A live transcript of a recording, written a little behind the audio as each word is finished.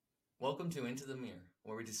Welcome to Into the Mirror,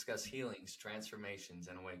 where we discuss healings, transformations,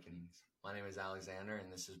 and awakenings. My name is Alexander,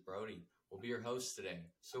 and this is Brody. We'll be your hosts today.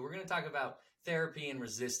 So we're going to talk about therapy and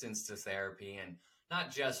resistance to therapy, and not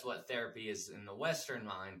just what therapy is in the Western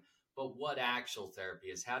mind, but what actual therapy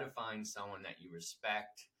is, how to find someone that you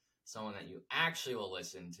respect, someone that you actually will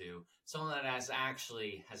listen to, someone that has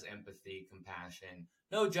empathy, compassion,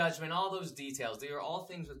 no judgment, all those details. They are all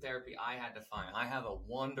things with therapy I had to find. I have a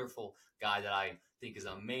wonderful guy that I think is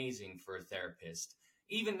amazing for a therapist,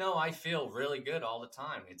 even though I feel really good all the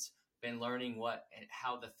time. It's been learning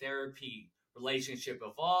how the therapy relationship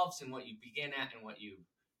evolves and what you begin at and what you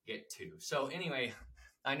get to. So anyway,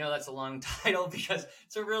 I know that's a long title because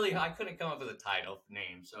I couldn't come up with a title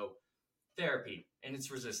name. So therapy and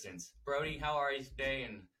its resistance. Brody, how are you today?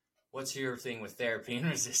 And what's your thing with therapy and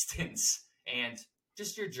resistance? And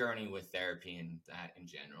just your journey with therapy and that in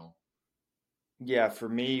general. Yeah, for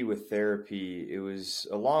me with therapy, it was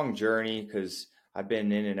a long journey because I've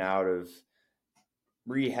been in and out of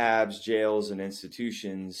rehabs, jails, and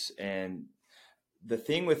institutions. And the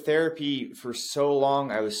thing with therapy for so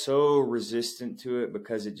long, I was so resistant to it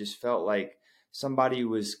because it just felt like somebody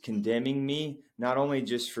was condemning me, not only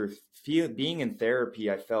just for being in therapy.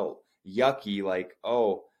 I felt yucky, like,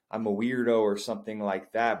 oh, I'm a weirdo or something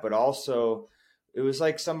like that, but also it was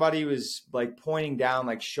like somebody was like pointing down,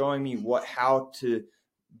 like showing me how to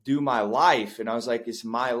do my life. And I was like, it's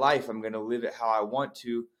my life. I'm going to live it how I want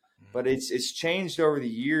to. But it's changed over the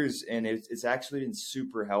years, and it's actually been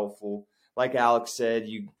super helpful. Like Alex said,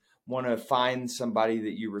 you want to find somebody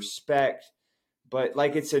that you respect, but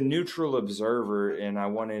like it's a neutral observer. And I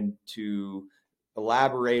wanted to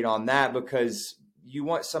elaborate on that because you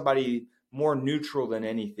want somebody more neutral than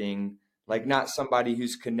anything. Like not somebody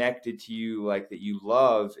who's connected to you, like that you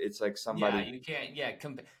love. It's like somebody you can't.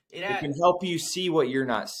 it can help you see what you're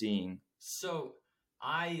not seeing. So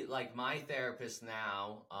I like my therapist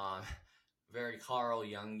now. Very Carl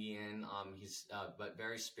Jungian. He's but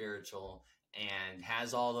very spiritual and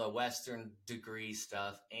has all the Western degree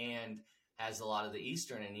stuff and has a lot of the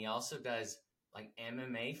Eastern. And he also does like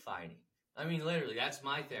MMA fighting. I mean, literally, that's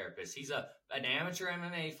my therapist. He's an amateur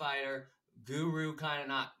MMA fighter. Guru, kind of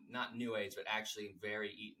not new age, but actually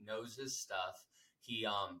knows his stuff.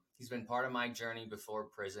 He's been part of my journey before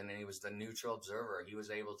prison, and he was the neutral observer. He was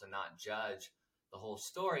able to not judge the whole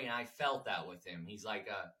story, and I felt that with him. He's like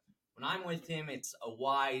when I'm with him, it's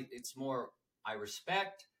more I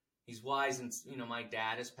respect. He's wise, and my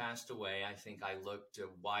dad has passed away. I think I look to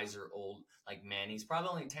wiser old like men. He's probably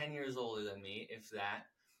only 10 years older than me, if that.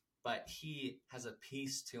 But he has a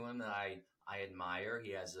peace to him that I admire.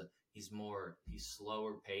 He's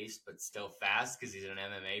slower paced, but still fast because he's an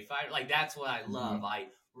MMA fighter. Like that's what I love.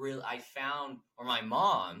 Mm-hmm. I found, or my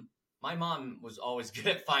mom was always good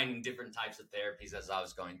at finding different types of therapies as I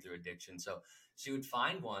was going through addiction. So she would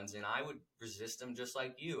find ones and I would resist them just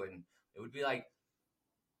like you. And it would be like,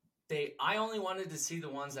 I only wanted to see the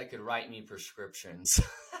ones that could write me prescriptions.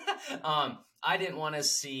 I didn't want to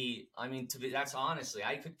see, that's honestly,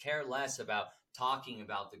 I could care less about talking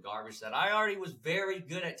about the garbage that I already was very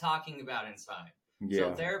good at talking about inside. Yeah.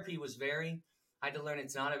 So therapy was I had to learn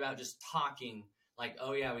it's not about just talking like,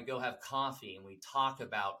 oh yeah, we go have coffee and we talk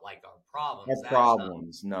about like our problems.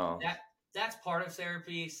 That's part of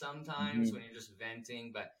therapy sometimes when you're just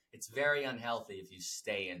venting, but it's very unhealthy if you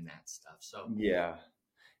stay in that stuff. So yeah.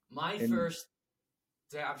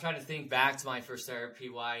 I'm trying to think back to my first therapy,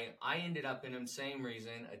 why I ended up in the same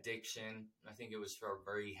reason, addiction. I think it was for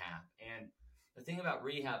rehab. And the thing about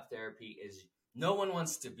rehab therapy is no one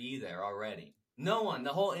wants to be there already. No one.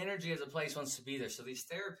 The whole energy as a place wants to be there. So these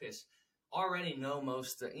therapists already know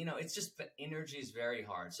it's just the energy is very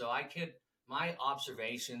hard. So my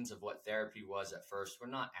observations of what therapy was at first were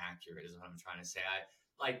not accurate is what I'm trying to say.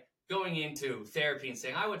 I like going into therapy and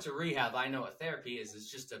saying, I went to rehab, I know what therapy is. It's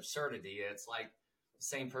just absurdity. It's like the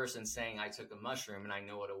same person saying I took a mushroom and I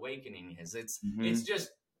know what awakening is. It's just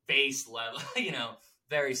base level,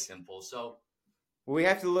 very simple. So we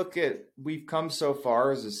have to look at, we've come so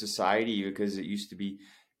far as a society because it used to be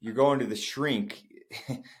you're going to the shrink.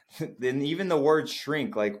 Then even the word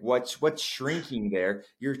shrink, like what's shrinking there?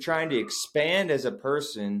 You're trying to expand as a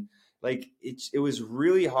person. Like it was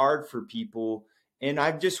really hard for people. And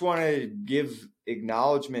I just want to give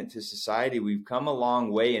acknowledgement to society. We've come a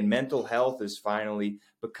long way, and mental health is finally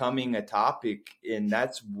becoming a topic, and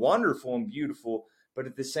that's wonderful and beautiful. But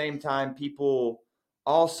at the same time, people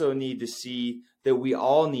also need to see that we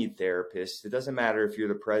all need therapists. It doesn't matter if you're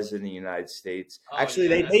the president of the United States. Actually,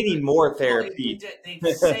 they need more therapy.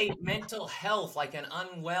 They say mental health like an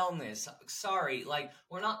unwellness. Sorry, like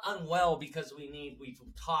we're not unwell because we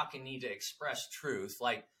talk and need to express truth.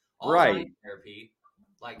 Like Right. Online therapy,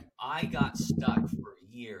 like I got stuck for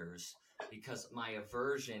years because my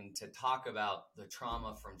aversion to talk about the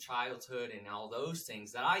trauma from childhood and all those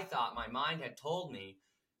things that I thought my mind had told me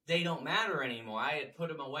they don't matter anymore. I had put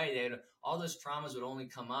them away. All those traumas would only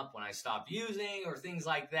come up when I stopped using or things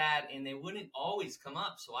like that, and they wouldn't always come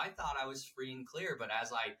up. So I thought I was free and clear. But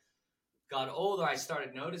as I got older, I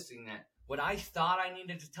started noticing that what I thought I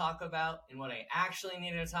needed to talk about and what I actually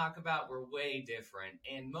needed to talk about were way different.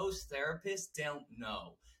 And most therapists don't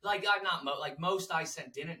know. Like I'm not like most I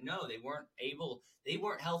sent didn't know. They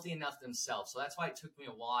weren't healthy enough themselves. So that's why it took me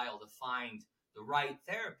a while to find the right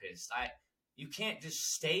therapist. You can't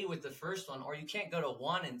just stay with the first one, or you can't go to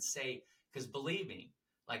one and say, because believe me,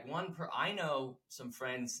 like I know some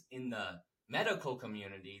friends in the medical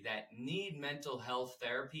community that need mental health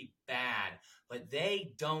therapy bad, but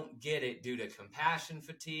they don't get it due to compassion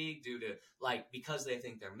fatigue, due to because they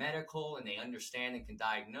think they're medical and they understand and can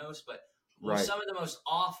diagnose. But Right. some of the most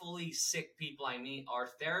awfully sick people I meet are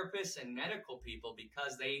therapists and medical people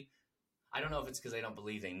because I don't know if it's because they don't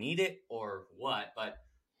believe they need it or what, but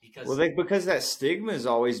because Because that stigma has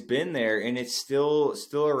always been there, and it's still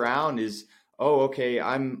around. Is, oh, okay,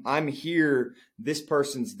 I'm here. This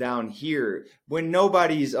person's down here. When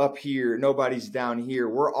nobody's up here, nobody's down here.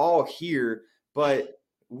 We're all here, but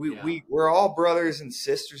yeah. we're all brothers and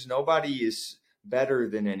sisters. Nobody is better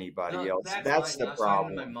than anybody No, else. that's That's fine. the I was talking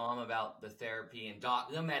to my problem. mom about the therapy and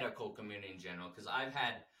the medical community in general, because I've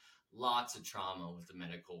had lots of trauma with the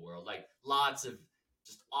medical world, like lots of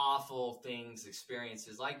just awful things,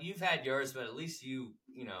 experiences. Like you've had yours, but at least you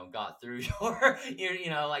know, got through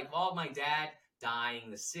like all my dad dying,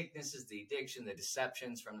 the sicknesses, the addiction, the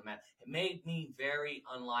deceptions from the man. It made me very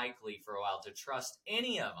unlikely for a while to trust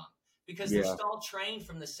any of them because they're Yeah. still trained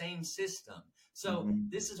from the same system. So Hmm.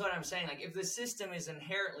 this is what I'm saying. Like if the system is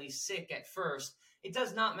inherently sick at first, it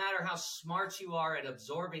does not matter how smart you are at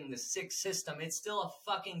absorbing the sick system. It's still a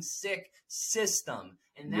fucking sick system.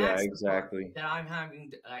 And Yeah. that's the part Exactly. that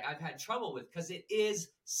I've had trouble with because it is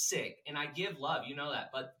sick. And I give love, you know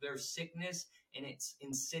that. But there's sickness and it's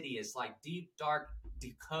insidious, like deep, dark,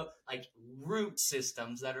 like root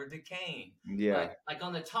systems that are decaying. Yeah. But like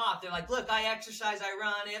on the top, they're like, look, I exercise, I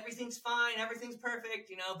run, everything's fine, everything's perfect,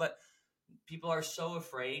 you know, but people are so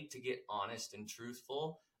afraid to get honest and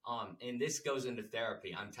truthful. And this goes into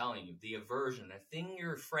therapy. I'm telling you, the aversion, the thing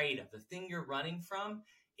you're afraid of, the thing you're running from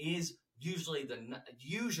is usually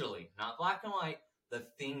not black and white, the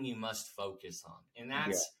thing you must focus on. And Yeah.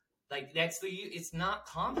 it's not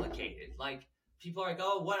complicated. Like people are like,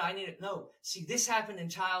 oh, what I need to know. See, this happened in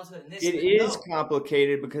childhood and this, It and is no.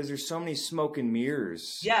 complicated because there's so many smoke and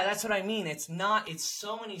mirrors. Yeah, that's what I mean. It's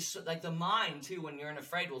so many, like the mind too, when you're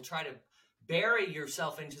afraid will try to bury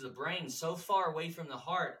yourself into the brain so far away from the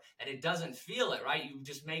heart that it doesn't feel it, right? You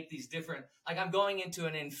just make these different, like I'm going into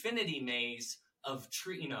an infinity maze of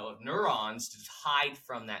of neurons to hide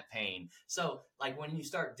from that pain. So like when you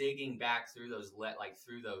start digging back through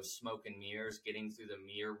through those smoke and mirrors, getting through the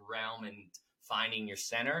mirror realm and finding your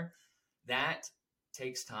center, that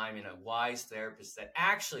takes time and a wise therapist that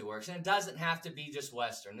actually works. And it doesn't have to be just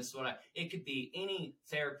Western. It could be any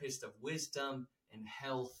therapist of wisdom and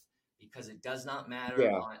health because it does not matter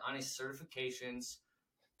Yeah. on his certifications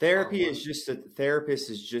are Therapy what, is just a therapist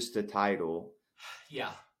is just a title.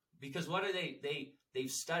 yeah, because what are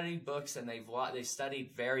they've studied books and they've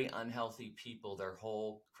studied very unhealthy people their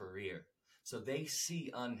whole career. So they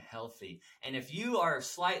see unhealthy. And if you are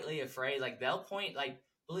slightly afraid, like they'll point, like,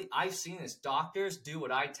 believe, I've seen this. Doctors do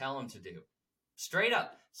what I tell them to do. Straight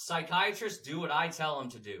up. Psychiatrists do what I tell them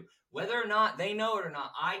to do. Whether or not they know it or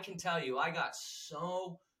not, I can tell you,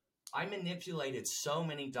 I manipulated so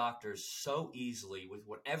many doctors so easily with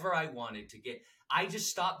whatever I wanted to get. I just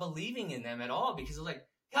stopped believing in them at all because I was like,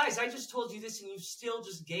 guys, I just told you this and you still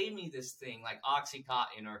just gave me this thing like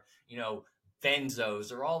Oxycontin or,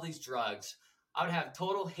 benzos or all these drugs. I would have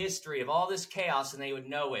total history of all this chaos and they would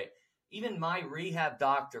know it. Even my rehab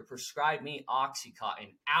doctor prescribed me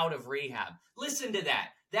Oxycontin out of rehab. Listen to that.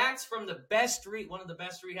 That's from one of the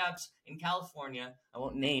best rehabs in California. I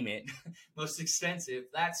won't name it. Most expensive.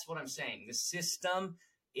 That's what I'm saying. The system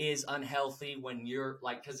is unhealthy when you're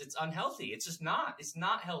because it's unhealthy. It's just not. It's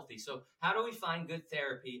not healthy. So how do we find good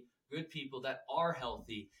therapy, good people that are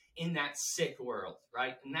healthy in that sick world,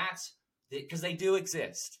 right? And that's because they do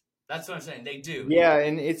exist. That's what I'm saying. They do. Yeah,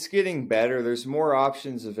 and it's getting better. There's more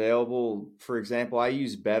options available. For example, I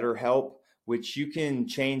use BetterHelp, which you can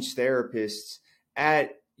change therapists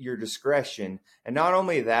at your discretion. And not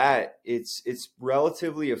only that, it's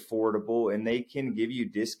relatively affordable and they can give you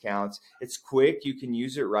discounts. It's quick. You can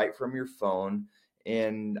use it right from your phone.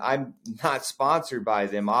 and I'm not sponsored by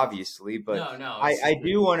them, obviously, but No, I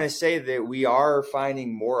do want to say that we are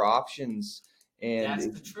finding more options, and that's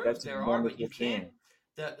the truth. that's a There are, but you wonderful can't. thing.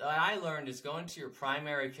 What I learned is going to your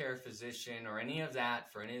primary care physician or any of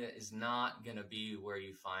that for any of that is not going to be where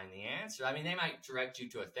you find the answer. I mean, they might direct you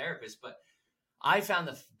to a therapist, but I found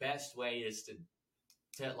the best way is to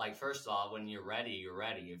like, first of all, when you're ready, you're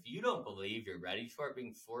ready. If you don't believe you're ready for it,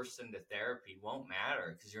 being forced into therapy won't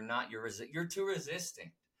matter because you're too resistant.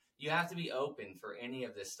 You have to be open for any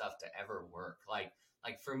of this stuff to ever work. Like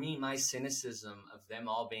for me, my cynicism of them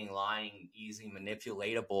all being lying, easy,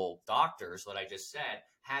 manipulatable doctors, what I just said,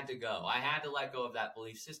 had to go. I had to let go of that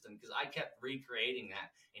belief system because I kept recreating that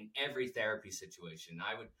in every therapy situation.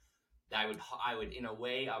 I would, in a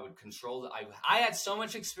way, I would control it. I had so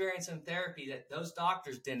much experience in therapy that those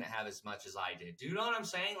doctors didn't have as much as I did. Do you know what I'm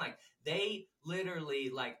saying? Like they literally,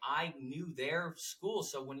 like I knew their school.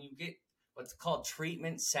 So when you get what's called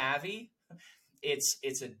treatment savvy,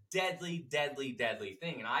 it's a deadly, deadly, deadly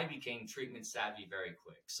thing. And I became treatment savvy very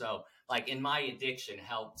quick. So like in my addiction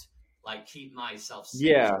helped like keep myself safe. So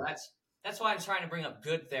Yeah, that's why I'm trying to bring up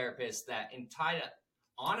good therapists that and try to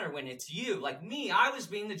honor when it's you. Like me, I was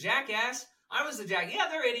being the jackass. I was the jack. Yeah,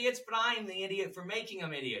 they're idiots, but I'm the idiot for making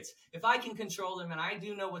them idiots. If I can control them and I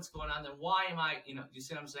do know what's going on, then why am I, you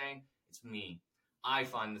see what I'm saying? It's me. I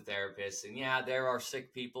find the therapist, and yeah, there are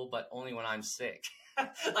sick people, but only when I'm sick.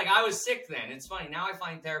 Like I was sick then. It's funny. Now I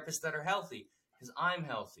find therapists that are healthy because I'm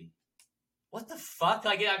healthy. What the fuck?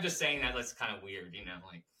 Like, yeah, I'm just saying that. That's kind of weird,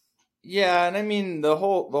 like. yeah, and I mean the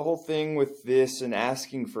whole thing with this and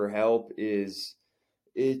asking for help is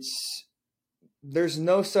it's there's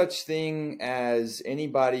no such thing as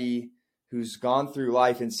anybody who's gone through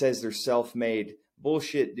life and says they're self-made.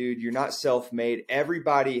 Bullshit, dude. You're not self-made.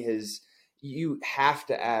 Everybody has. You have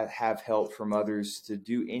to have help from others to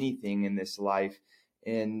do anything in this life,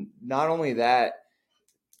 and not only that,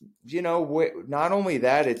 not only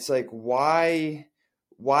that, it's like why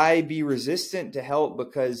be resistant to help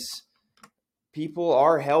because people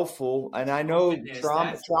are helpful, and I know Openness,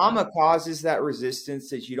 trauma causes that resistance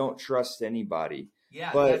that you don't trust anybody.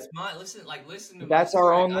 yeah, But that's my listen to my that's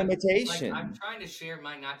our story. own I'm limitation. trying to share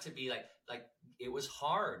mine not to be like it was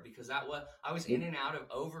hard because I was in and out of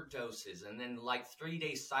overdoses and then like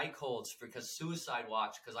 3-day psych holds because suicide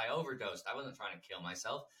watch because I overdosed. I wasn't trying to kill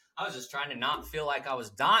myself. I was just trying to not feel like I was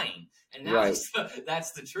dying. And now Right.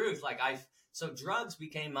 that's the truth. So drugs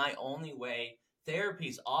became my only way.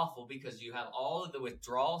 Therapy's awful because you have all of the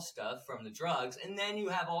withdrawal stuff from the drugs, and then you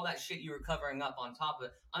have all that shit you were covering up on top of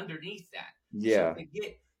underneath that. So Yeah.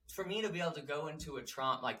 for me to be able to go into a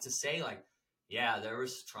trauma, like to say like, yeah, there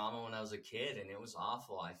was trauma when I was a kid and it was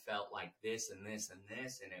awful. I felt like this and this and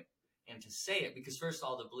this and to say it because first of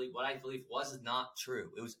all, what I believe was not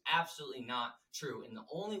true. It was absolutely not true. And the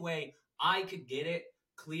only way I could get it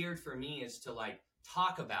cleared for me is to like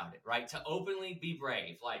talk about it, right? To openly be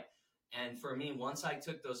brave. And for me, once I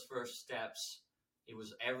took those first steps,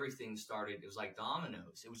 everything started. It was like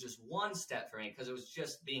dominoes. It was just one step for me because it was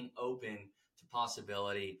just being open to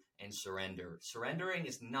possibility and surrender. Surrendering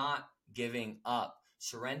is not giving up.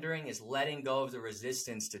 Surrendering is letting go of the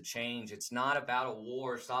resistance to change. It's not about a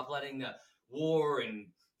war. Stop letting the war and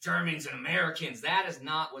Germans and Americans. That is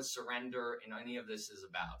not what surrender in any of this is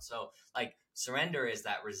about. So like surrender is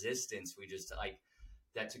that resistance. We just like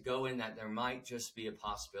that to go in that there might just be a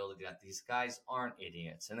possibility that these guys aren't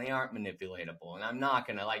idiots and they aren't manipulatable. And I'm not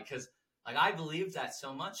going to because I believed that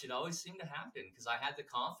so much. It always seemed to happen because I had the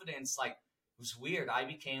confidence. Like it was weird. I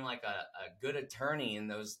became like a good attorney in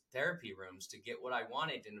those therapy rooms to get what I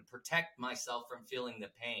wanted and to protect myself from feeling the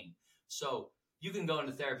pain. So you can go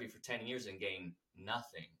into therapy for 10 years and gain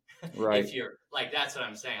nothing. Right. If you're like, that's what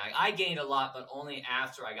I'm saying. I gained a lot, but only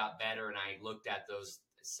after I got better and I looked at those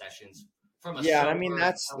sessions from a Yeah, and I mean sober,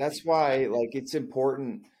 that's healthy why perspective. like it's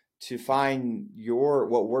important to find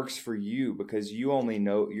what works for you because you're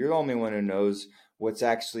the only one who knows what's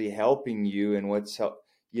actually helping you and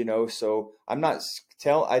so I'm not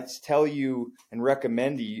I tell you and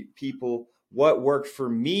recommend to you, people what worked for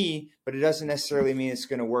me, but it doesn't necessarily mean it's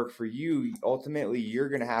going to work for you. Ultimately, you're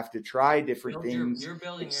going to have to try different things, You're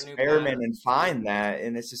building your new experiment pattern. and find that,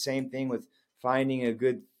 and it's the same thing with finding a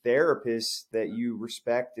good therapist that you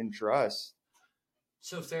respect and trust.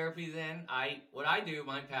 So therapy then, what I do,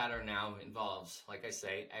 my pattern now involves, like I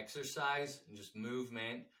say, exercise and just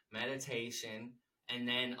movement, meditation, and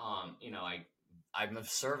then I'm of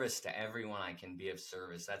service to everyone I can be of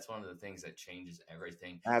service. That's one of the things that changes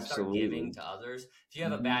everything. Start giving Absolutely. to others. If you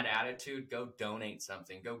have a Hmm. bad attitude, go donate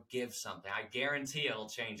something. Go give something. I guarantee it'll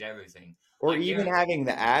change everything. Or I even guarantee. having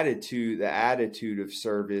the attitude of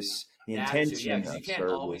service, the The attitude, yeah, intention because you of can't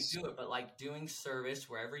always service. do it, but like doing service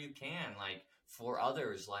wherever you can, like for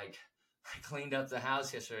others. Like I cleaned up the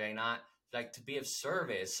house yesterday, not like to be of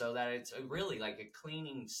service, so that it's really like a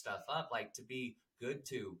cleaning stuff up, like to be good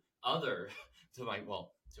to other, to my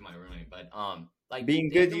roommate, but like Being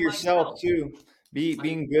and good to to yourself myself. too. Like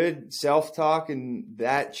Being good self-talk, and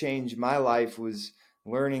that changed my life was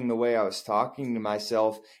learning the way I was talking to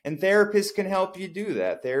myself. And therapists can help you do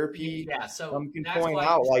that. Therapy yeah, so can that's point why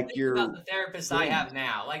out like think about your the therapists I things. have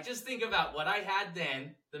now. Like just think about what I had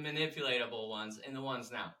then, the manipulatable ones, and the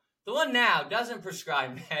ones now. The one now doesn't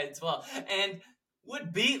prescribe meds well and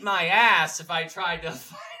would beat my ass if I tried to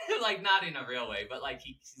fight it, like not in a real way, but like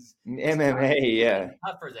he's MMA, he's yeah.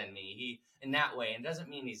 tougher than me. He in that way, and doesn't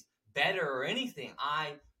mean he's better or anything.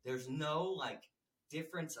 There's no like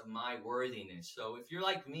difference of my worthiness. So if you're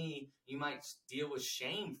like me, you might deal with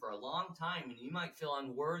shame for a long time and you might feel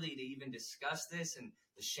unworthy to even discuss this and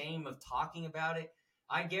the shame of talking about it.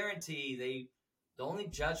 I guarantee the only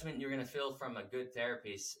judgment you're going to feel from a good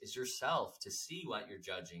therapist is yourself, to see what you're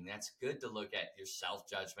judging. That's good to look at your self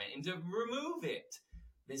judgment and to remove it.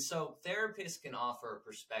 And so therapists can offer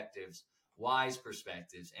perspectives, wise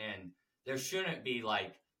perspectives, and there shouldn't be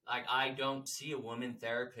like I don't see a woman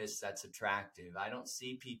therapist that's attractive. I don't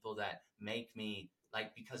see people that make me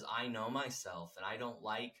like, because I know myself and I don't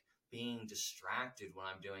like being distracted when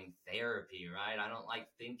I'm doing therapy, right? I don't like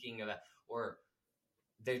thinking about, or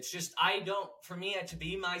it's just, I don't, for me to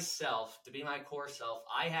be myself, to be my core self,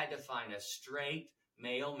 I had to find a straight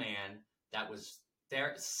male man that was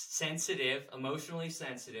there, sensitive, emotionally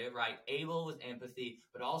sensitive, right? Able with empathy,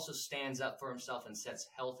 but also stands up for himself and sets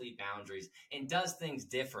healthy boundaries and does things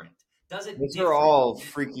different. Does it Those are different. all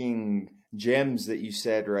freaking gems that you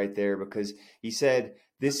said right there, because he said,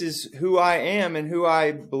 "This is who I am and who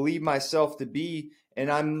I believe myself to be, and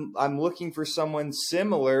I'm looking for someone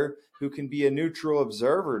similar who can be a neutral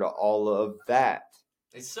observer to all of that."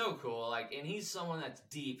 It's so cool. Like, and he's someone that's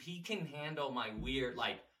deep. He can handle my weird,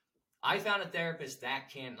 like, I found a therapist that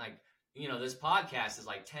can, like, this podcast is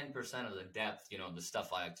like 10% of the depth, the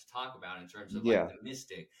stuff I like to talk about in terms of like Yeah. the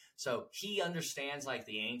mystic. So he understands like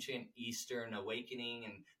the ancient Eastern awakening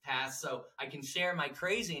and past. So I can share my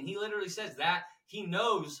crazy. And he literally says that he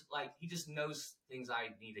knows, like, he just knows things I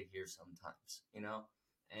need to hear sometimes.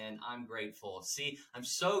 And I'm grateful. See, I'm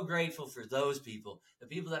so grateful for those people, the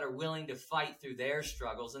people that are willing to fight through their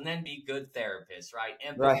struggles and then be good therapists, right?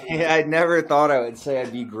 Right. Empathy. I never thought I would say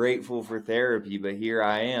I'd be grateful for therapy, but here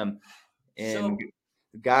I am. And So,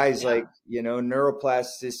 guys yeah. like,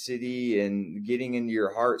 neuroplasticity and getting into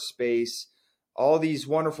your heart space, all these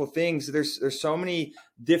wonderful things. There's so many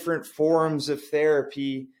different forms of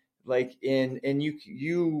therapy. Like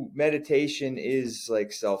you meditation is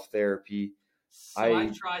like self-therapy. So I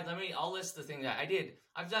I've tried, I'll list the things that I did.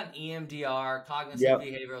 I've done EMDR, cognitive Yep.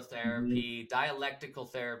 behavioral Hmm. therapy, dialectical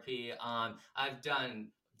therapy. I've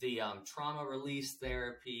done the trauma release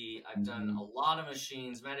therapy. I've done Hmm. a lot of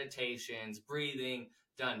machines, meditations, breathing,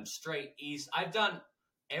 done straight east. I've done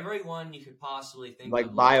every one you could possibly think Like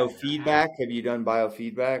of looking at a hat. biofeedback. Have you done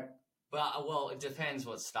biofeedback? But well, it depends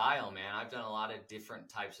what style, man. I've done a lot of different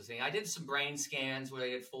types of things. I did some brain scans where they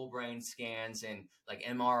did full brain scans and like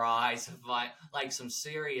MRIs of like some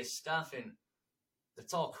serious stuff, and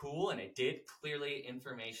that's all cool. And it did clearly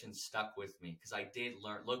information stuck with me because I did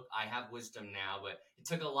learn. Look, I have wisdom now, but it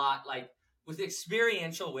took a lot. Like with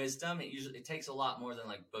experiential wisdom, it takes a lot more than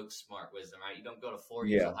like book smart wisdom, right? You don't go to 4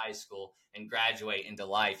 years of Yeah. high school and graduate into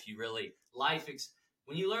life. You really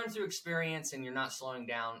when you learn through experience and you're not slowing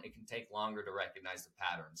down, it can take longer to recognize the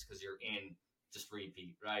patterns because you're in just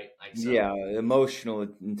repeat, right? Like so, Yeah. Emotional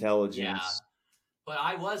yeah. intelligence. But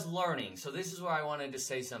I was learning. So this is where I wanted to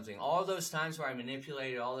say something. All those times where I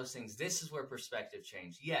manipulated all those things, this is where perspective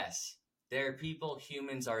changed. Yes, there are people,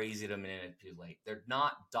 humans are easy to manipulate. They're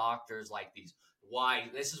not doctors like these. Why?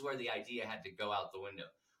 This is where the idea had to go out the window.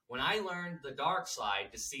 When I learned the dark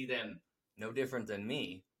side to see them no different than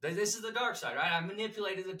me, this is the dark side, right? I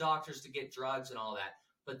manipulated the doctors to get drugs and all that.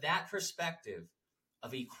 But that perspective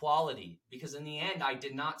of equality, because in the end, I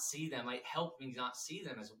did not see them. It helped me not see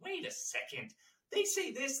them as, wait a second, they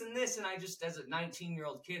say this and this. And I just, as a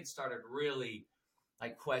 19-year-old kid, started really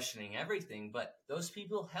like questioning everything. But those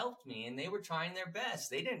people helped me and they were trying their best.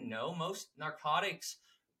 They didn't know most narcotics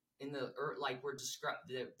in the, like were described.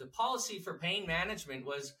 The policy for pain management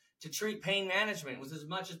was to treat pain management with as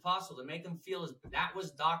much as possible to make them feel as, that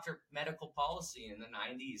was doctor medical policy in the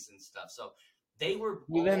 90s and stuff. So they were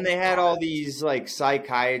Well, then all they had all products. these like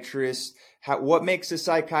psychiatrists what makes a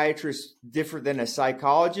psychiatrist different than a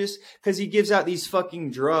psychologist? Because he gives out these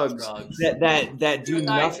fucking drugs that do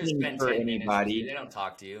Psychiatrists nothing spend for 10 minutes with you. anybody. They don't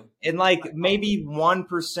talk to you. And like maybe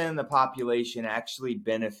 1% of the population actually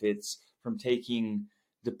benefits from taking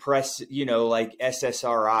like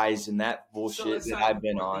SSRIs and that bullshit that I've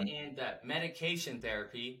been on. And that medication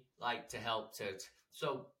therapy, like to help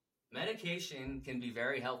so medication can be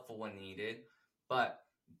very helpful when needed, but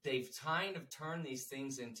they've kind of turned these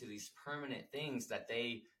things into these permanent things that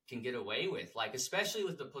they can get away with, like especially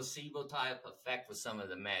with the placebo type effect with some of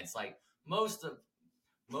the meds. Like most of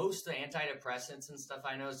the antidepressants and stuff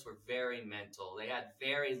I noticed were very mental. They had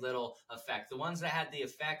very little effect. The ones that had the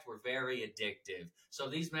effect were very addictive. So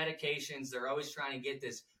these medications, they're always trying to get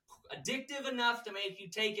this addictive enough to make you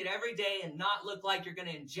take it every day and not look like you're going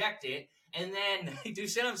to inject it. And then, do you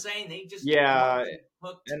see what I'm saying? They just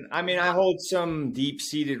And I mean, I hold some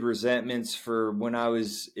deep-seated resentments for when I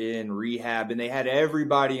was in rehab, and they had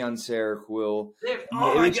everybody on Seroquel.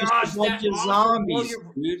 Oh my gosh, just a bunch of zombies,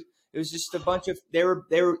 dude. It was just a bunch of there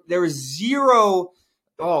was zero.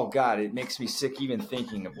 Oh God, it makes me sick even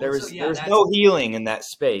thinking of. There was no healing in that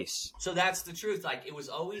space. So that's the truth. Like it was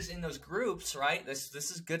always in those groups, right? This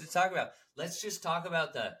is good to talk about. Let's just talk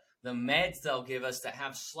about the meds they'll give us that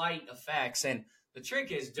have slight effects. And the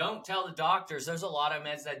trick is, don't tell the doctors. There's a lot of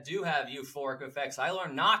meds that do have euphoric effects. I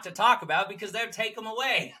learned not to talk about because they'd take them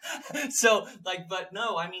away. So but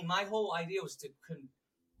no, I mean, my whole idea was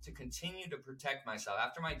to continue to protect myself.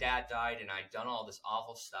 After my dad died and I'd done all this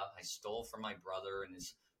awful stuff, I stole from my brother in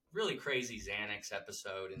this really crazy Xanax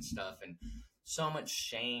episode and stuff, and so much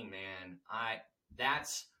shame, man.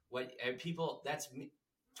 That's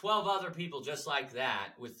 12 other people just like that,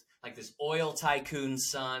 with like this oil tycoon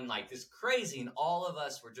son, like this crazy, and all of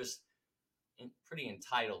us were just pretty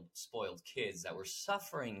entitled, spoiled kids that were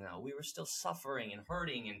suffering, though. We were still suffering and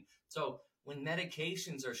hurting. And so when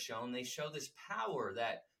medications are shown, they show this power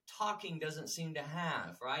that talking doesn't seem to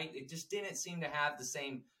have, right? It just didn't seem to have the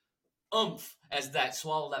same oomph as that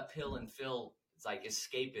swallow that pill and feel. It's like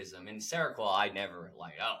escapism. And Seroquel, I never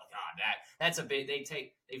like, oh God, that's a bit, they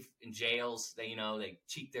in jails, they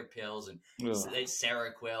cheat their pills, and they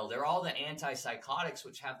Seroquel. They're all the antipsychotics,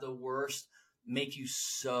 which have the worst, make you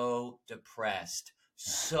so depressed.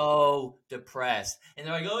 And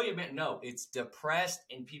they're like, oh, no, it's depressed,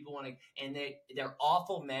 and people want to, and they're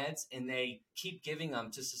awful meds, and they keep giving them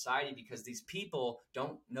to society because these people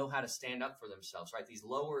don't know how to stand up for themselves, right? These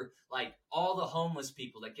lower, like all the homeless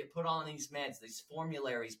people that get put on these meds, these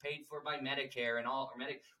formularies paid for by Medicare and all, we're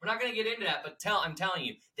not going to get into that, but I'm telling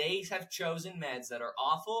you, they have chosen meds that are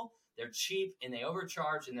awful, they're cheap, and they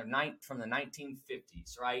overcharge, and they're from the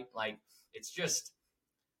 1950s, right? Like, it's just,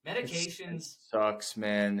 medications it sucks,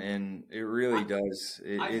 man, and it really does.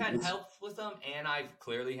 I've had help with them, and I've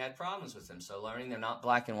clearly had problems with them. So learning they're not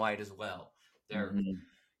black and white as well. They're,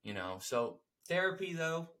 so therapy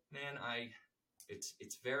though, man,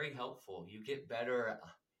 it's very helpful. You get better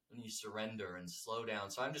when you surrender and slow down.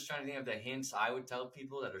 So I'm just trying to think of the hints I would tell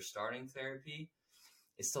people that are starting therapy.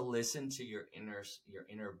 Is to listen to your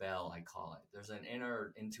inner bell, I call it. There's an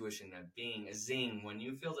inner intuition, a zing. When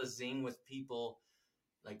you feel the zing with people,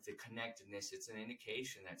 like the connectedness, it's an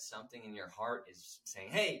indication that something in your heart is saying,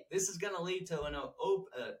 hey, this is going to lead to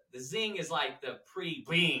the zing is like the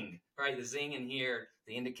pre-bing, right? The zing in here,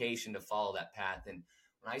 the indication to follow that path. And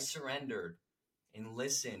when I surrendered and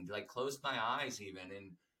listened, like closed my eyes even,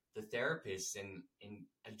 and the therapist and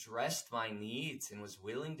addressed my needs and was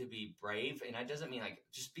willing to be brave. And that doesn't mean like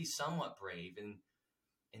just be somewhat brave.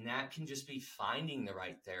 And that can just be finding the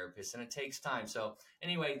right therapist, and it takes time. So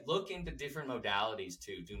anyway, look into different modalities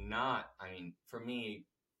too. For me,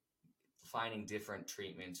 finding different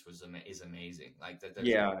treatments is amazing. Like that.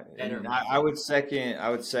 Yeah. I would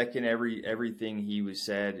second everything he was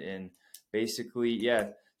said. And basically,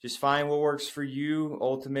 just find what works for you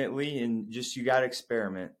ultimately. And just, you got to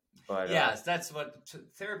experiment. But that's what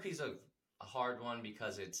therapy's a hard one,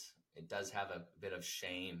 because it does have a bit of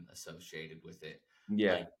shame associated with it.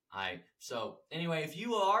 Yeah. So anyway, if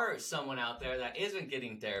you are someone out there that isn't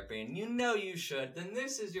getting therapy and you should, then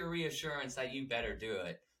this is your reassurance that you better do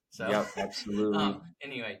it. So yep, absolutely.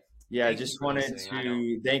 Anyway. Yeah, I just wanted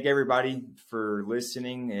to thank everybody for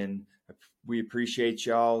listening, and we appreciate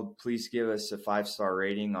y'all. Please give us a 5-star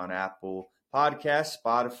rating on Apple Podcasts,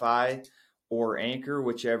 Spotify, or Anchor,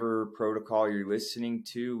 whichever protocol you're listening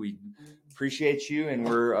to. We appreciate you, and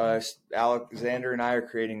we're Alexander and I are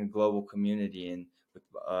creating a global community, and with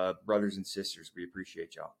brothers and sisters. We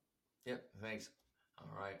appreciate y'all. Yep, thanks.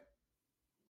 All right.